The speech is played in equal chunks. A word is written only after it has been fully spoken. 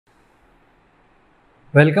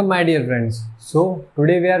Welcome my dear friends. So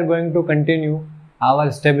today we are going to continue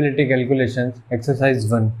our stability calculations exercise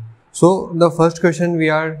 1. So the first question we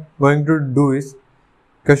are going to do is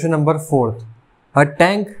question number 4. A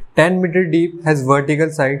tank 10 meter deep has vertical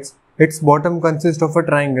sides. Its bottom consists of a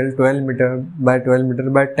triangle 12 meter by 12 meter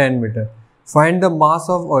by 10 meter. Find the mass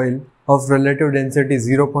of oil of relative density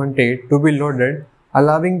 0.8 to be loaded,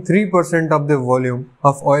 allowing 3% of the volume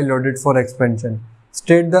of oil loaded for expansion.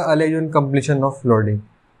 State the allege on completion of loading.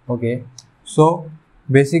 Okay, so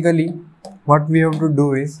basically what we have to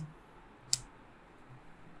do is,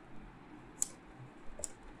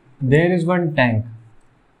 there is one tank.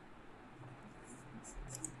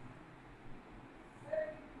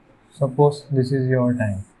 Suppose this is your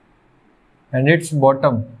tank and its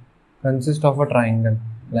bottom consists of a triangle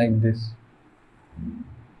like this,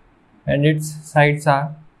 and its sides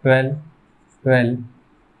are 12, 12,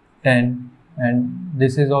 10, and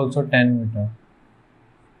this is also 10 meter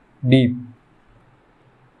deep.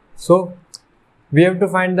 So we have to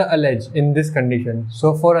find the allege in this condition.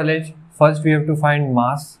 So for allege, first we have to find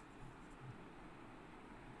mass,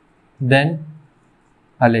 then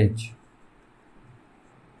allege.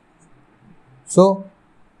 So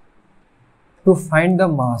to find the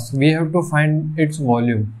mass, we have to find its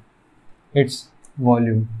volume.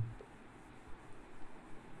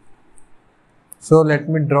 So let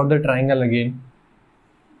me draw the triangle again.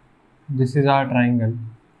 This is our triangle.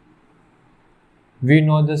 We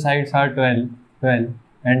know the sides are 12, 12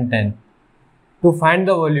 and 10. To find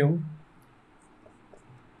the volume,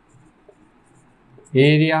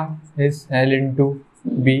 area is L into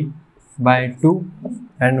B by 2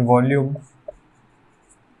 and volume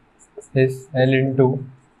is L into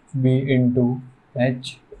B into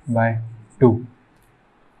H by 2.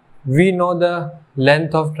 We know the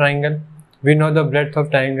length of triangle, we know the breadth of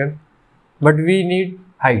triangle, but we need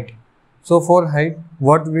height. So for height,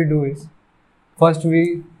 what we do is, first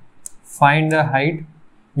we find the height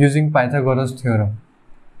using Pythagoras theorem.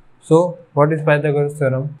 So what is Pythagoras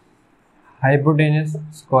theorem? Hypotenuse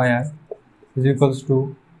square is equals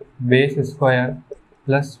to base square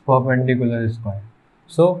plus perpendicular square.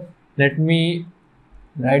 So let me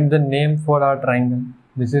write the name for our triangle.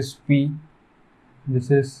 This is P, this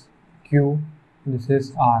is Q, this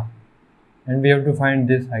is R, and we have to find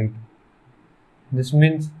this height. This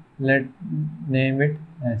means let's name it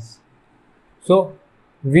S. So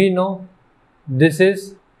we know this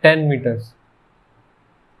is 10 meters.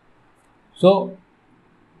 So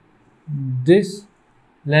this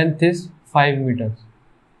length is 5 meters.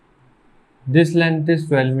 This length is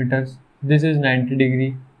 12 meters. This is 90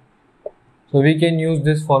 degree. So we can use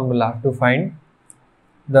this formula to find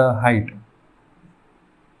the height.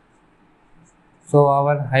 So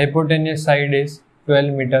our hypotenuse side is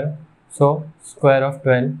 12 meter. So square of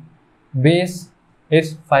 12. Base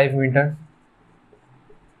is 5 meter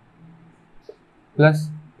plus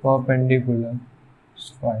perpendicular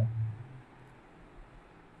square.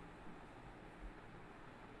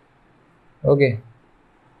 Okay,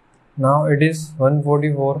 now it is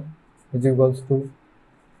 144, which equals to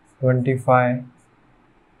 25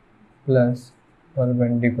 plus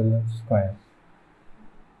perpendicular square.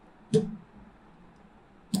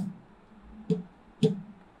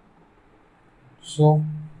 So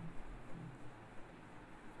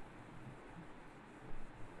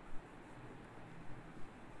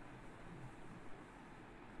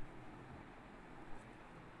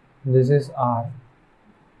this is R.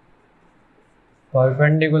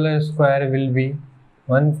 Perpendicular square will be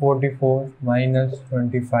 144 minus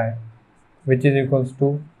 25, which is equals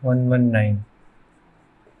to 119.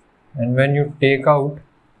 And when you take out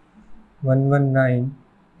 119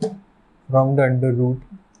 from the under root,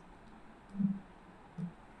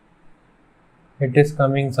 it is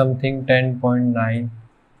coming something 10.9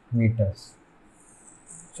 meters.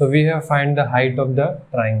 So we have find the height of the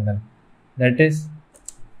triangle. That is,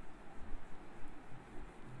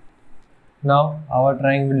 now our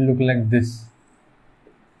triangle will look like this: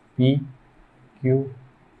 P, Q,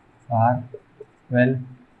 R, 12,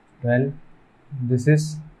 12. This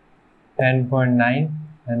is 10.9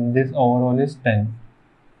 and this overall is 10.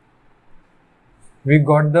 We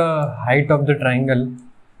got the height of the triangle.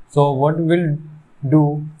 So what we'll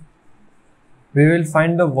do, we will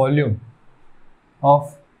find the volume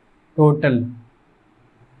of total.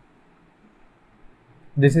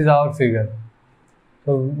 This is our figure.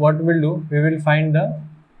 So what we'll do, we will find the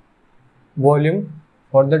volume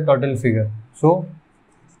for the total figure. So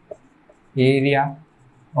area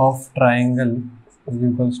of triangle is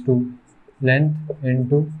equals to length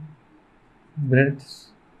into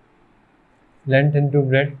breadth,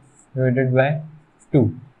 divided by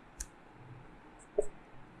 2.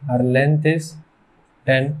 our length is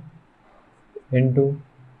 10 into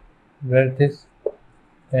breadth is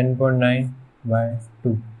 10.9 by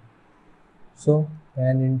 2. So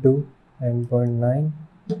 10 into 10.9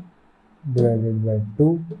 divided by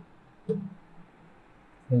 2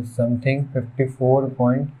 is something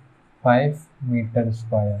 54.5 meter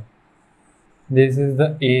square. This is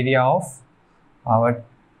the area of our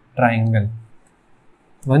triangle.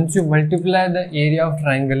 Once you multiply the area of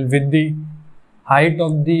triangle with the height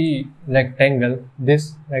of the rectangle,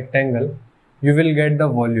 this rectangle, you will get the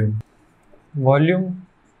volume. Volume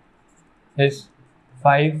is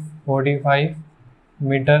 545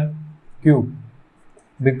 meter cube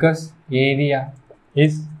because area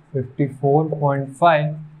is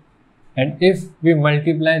 54.5, and if we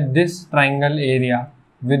multiply this triangle area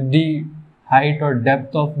with the height or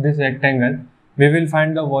depth of this rectangle, we will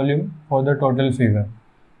find the volume for the total figure.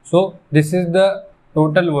 So this is the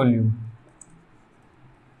total volume.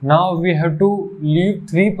 Now we have to leave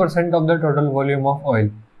 3% of the total volume of oil.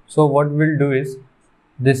 So what we'll do is,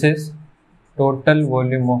 this is total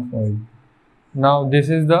volume of oil. Now this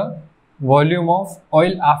is the volume of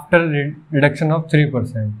oil after reduction of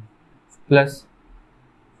 3% plus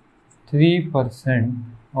 3%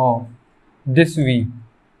 of this V.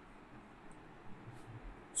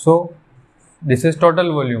 So this is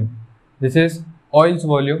total volume. This is oil's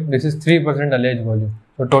volume. This is 3% allege volume.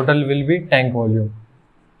 So total will be tank volume.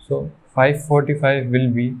 So 545 will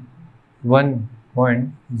be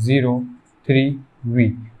 1.03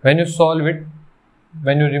 V. When you solve it,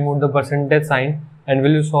 when you remove the percentage sign and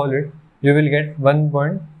will you solve it, you will get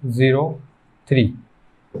 1.03.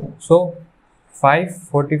 So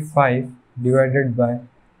 545 divided by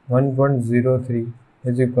 1.03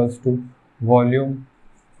 is equals to volume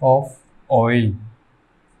of oil,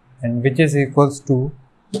 and which is equals to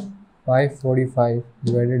 545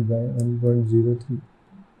 divided by 1.03.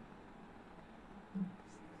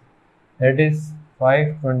 That is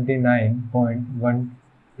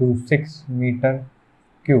 529.126 meter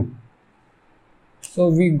cube. So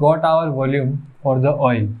we got our volume for the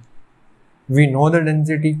oil. We know the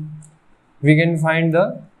density. We can find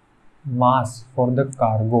the mass for the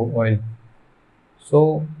cargo oil.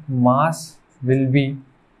 So mass will be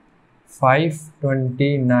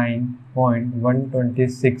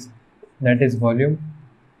 529.126, that is volume,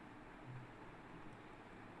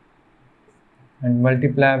 and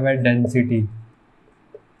multiply by density.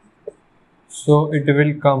 So it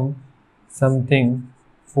will come something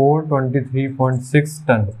 423.6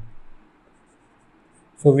 ton.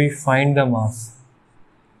 So we find the mass.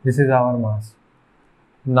 This is our mass.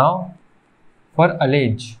 Now for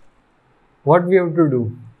allege, what we have to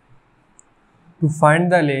do? To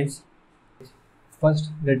find the allege,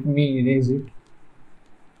 first let me erase it.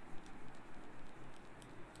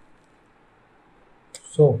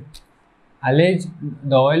 So allege,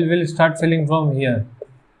 the oil will start filling from here.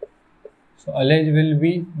 So allege will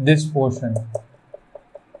be this portion.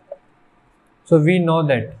 So we know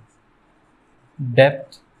that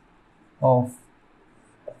depth of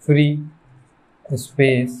free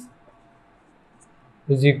space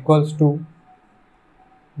is equals to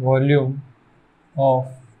volume of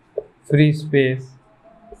free space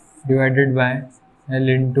divided by L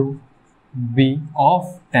into B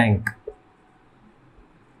of tank.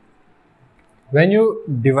 When you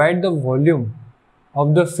divide the volume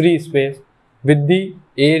of the free space with the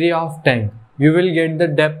area of tank, you will get the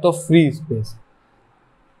depth of free space,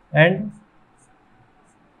 and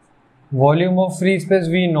volume of free space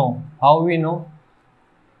we know. How we know?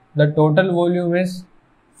 The total volume is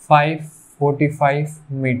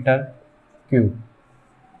 545 meter cube.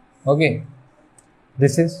 Okay,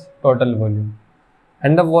 this is total volume,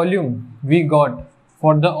 and the volume we got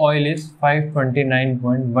for the oil is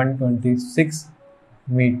 529.126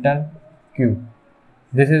 meter cube.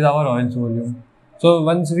 This is our oil's volume. So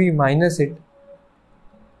once we minus it,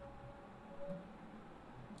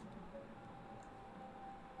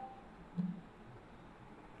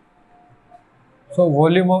 so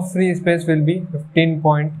volume of free space will be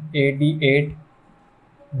 15.88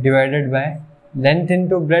 divided by length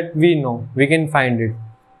into breadth. We know, we can find it.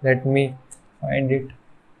 Let me find it.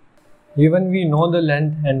 Even we know the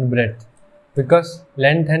length and breadth, because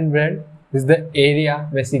length and breadth is the area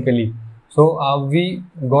basically. So we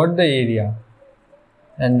got the area,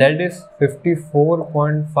 and that is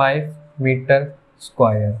 54.5 meter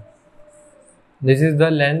square. This is the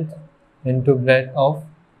length into breadth of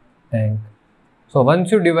tank. So once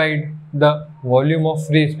you divide the volume of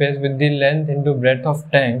free space with the length into breadth of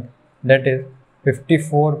tank, that is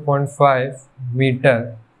 54.5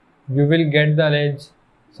 meter, you will get the range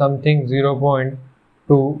something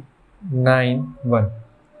 0.291.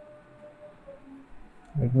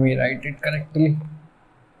 Let me write it correctly.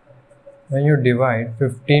 When you divide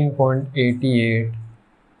 15.88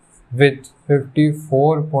 with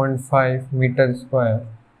 54.5 meters square,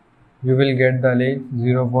 you will get the length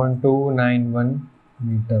 0.291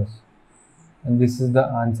 meters. And this is the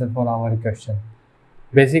answer for our question.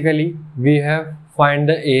 Basically, we have find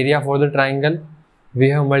the area for the triangle. We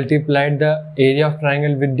have multiplied the area of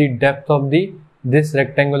triangle with the depth of this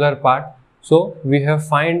rectangular part. So we have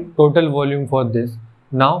find total volume for this.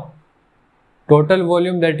 Now total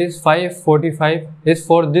volume, that is 545, is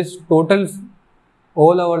for this total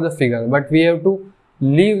all over the figure, but we have to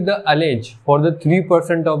leave the allege for the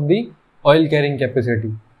 3% of the oil carrying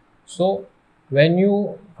capacity. So when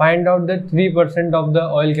you find out the 3% of the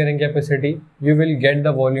oil carrying capacity, you will get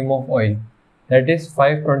the volume of oil, that is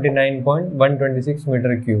 529.126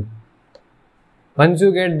 meter cube. Once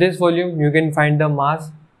you get this volume, you can find the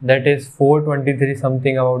mass, that is 423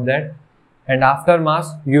 something about that. And after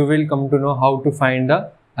mass, you will come to know how to find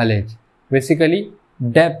the allege. Basically,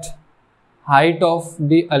 depth, height of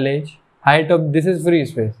the allege, height of this is free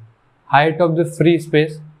space, height of the free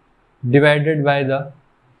space divided by the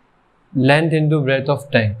length into breadth of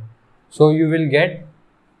tank. So you will get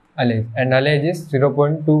allege, and allege is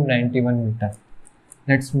 0.291 meter.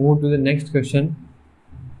 Let's move to the next question.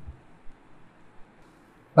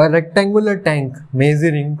 A rectangular tank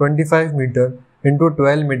measuring 25 meter into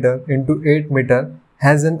 12 meter into 8 meter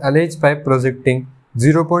has an allege pipe projecting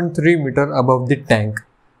 0.3 meter above the tank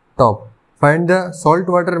top. Find the salt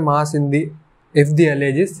water mass in the if the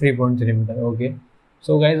allege is 3.3 meter. Okay,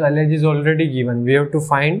 so guys, allege is already given. We have to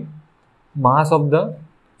find mass of the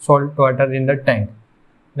salt water in the tank.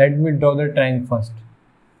 Let me draw the tank first.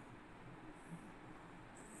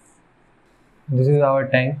 This is our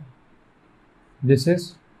tank. This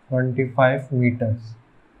is 25 meters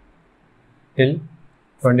till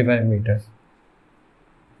 25 meters.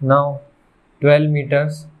 Now 12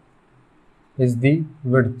 meters is the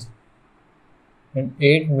width and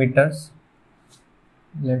 8 meters,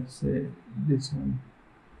 let's say this one.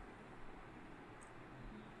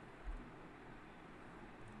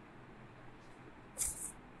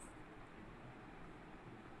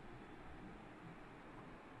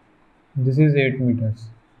 This is 8 meters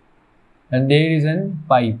and there is a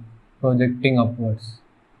pipe projecting upwards.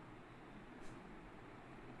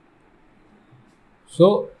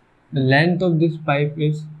 So the length of this pipe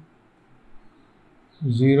is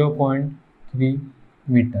 0.3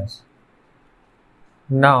 meters.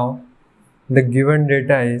 Now the given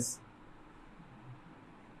data is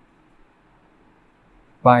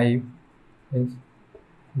pipe is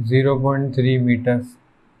 0.3 meters.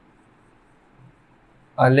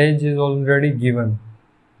 Allege is already given,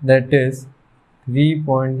 that is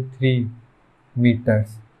 3.3 meters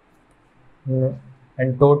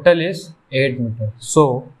and total is 8 meters.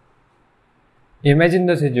 So imagine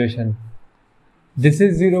the situation. This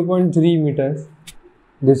is 0.3 meters.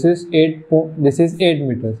 This is 8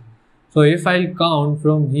 meters. So if I'll count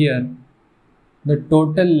from here, the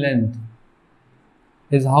total length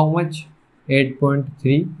is how much?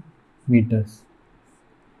 8.3 meters.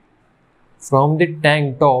 From the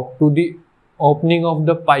tank top to the opening of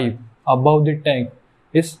the pipe above the tank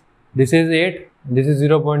is, this is 8, this is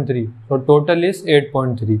 0.3. So total is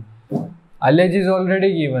 8.3. Allege is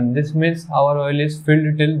already given. This means our oil is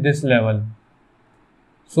filled till this level.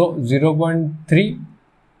 So 0.3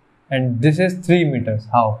 and this is 3 meters.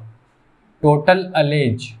 How? Total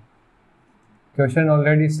allege. Question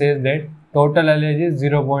already says that total allege is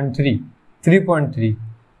 0.3, 3.3.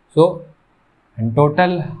 So, and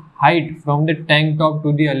total height from the tank top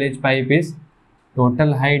to the allege pipe is,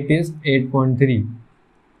 total height is 8.3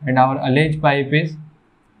 and our allege pipe is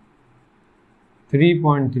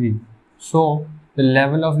 3.3. So the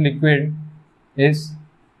level of liquid is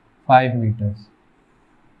 5 meters.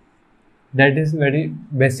 That is very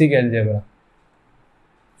basic algebra.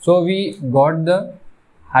 So we got the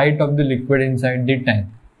height of the liquid inside the tank.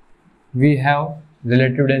 We have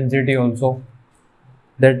relative density also,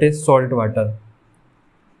 that is salt water.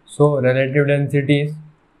 So relative density is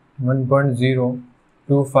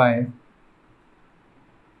 1.025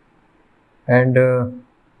 and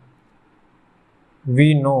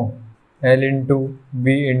we know L into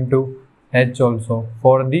B into H also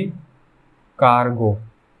for the cargo,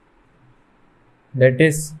 that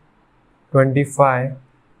is 25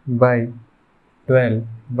 by 12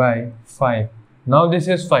 by 5. Now this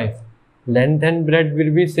is 5. Length and breadth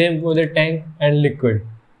will be same for the tank and liquid,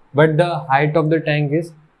 but the height of the tank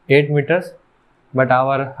is 8 meters, but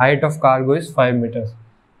our height of cargo is 5 meters.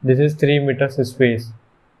 This is 3 meters space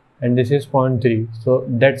and this is 0.3. So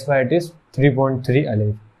that's why it is 3.3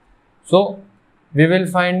 allege. So we will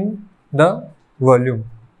find the volume.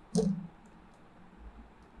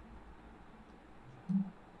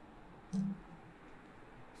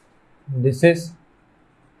 This is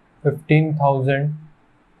 15,000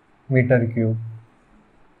 meter cube.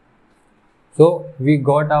 So we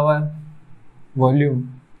got our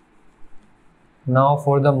volume. Now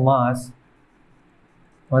for the mass,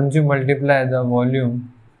 once you multiply the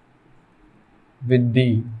volume with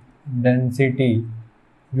the density,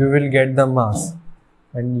 you will get the mass,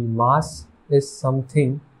 and mass is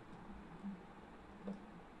something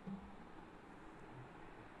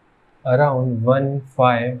around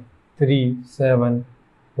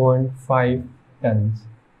 1537.5 tons.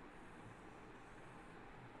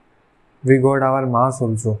 We got our mass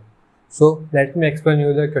also. So let me explain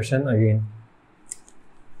you the question again.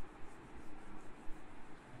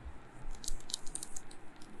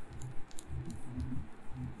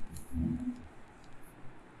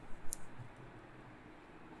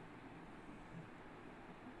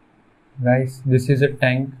 Guys, this is a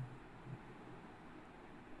tank,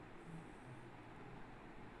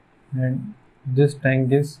 and this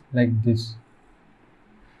tank is like this.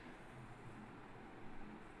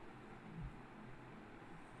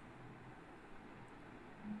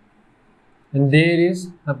 And there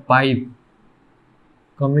is a pipe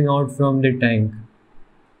coming out from the tank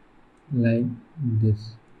like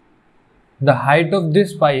this. The height of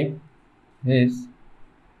this pipe is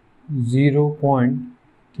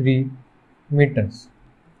 0.3 meters.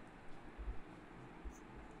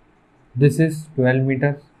 This is 12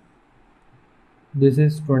 meters. This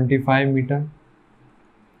is 25 meters.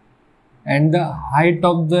 And the height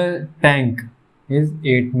of the tank is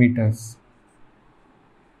 8 meters.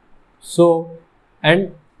 So,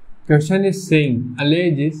 and question is saying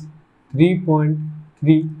allege is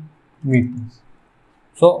 3.3 meters.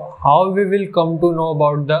 So, how we will come to know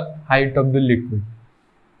about the height of the liquid?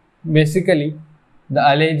 Basically, the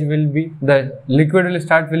allege will be, the liquid will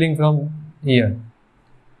start filling from here.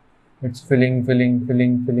 It's filling.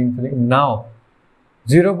 Now,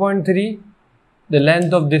 0.3, the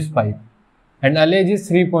length of this pipe, and allege is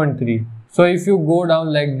 3.3. So, if you go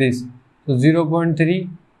down like this, so 0.3,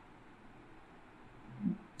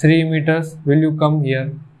 3 meters, will you come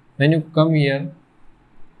here? When you come here,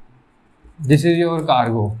 this is your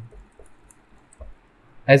cargo.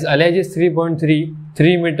 As allege is 3.3,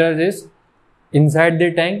 3 meters is inside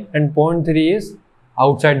the tank and 0.3 is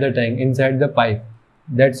outside the tank, inside the pipe.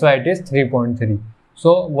 That's why it is 3.3.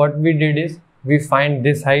 So what we did is, we find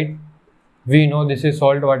this height. We know this is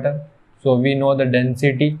salt water. So we know the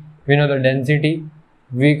density. We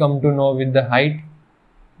come to know with the height.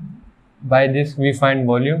 By this we find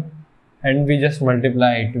volume, and we just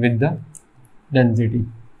multiply it with the density.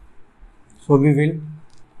 So we will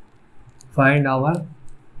find our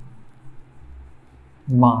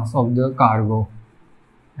mass of the cargo,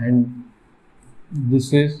 and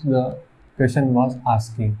this is the question was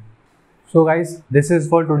asking. So guys, this is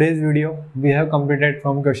for today's video. We have completed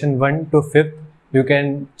from question 1 to 5th. You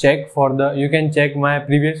can check my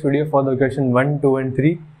previous video for the question 1, 2 and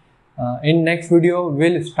 3. In next video,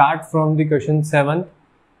 we'll start from the question 7th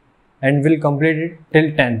and we'll complete it till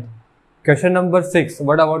 10th. Question number 6.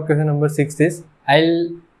 What about question number 6 is, I'll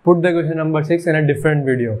put the question number 6 in a different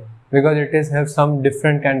video because it is have some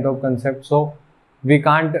different kind of concept. So we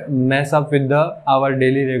can't mess up with our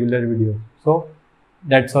daily regular video. So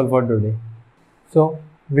that's all for today. So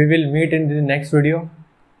we will meet in the next video.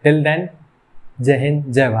 Till then, Jai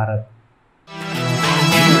Hind, Jai Bharat.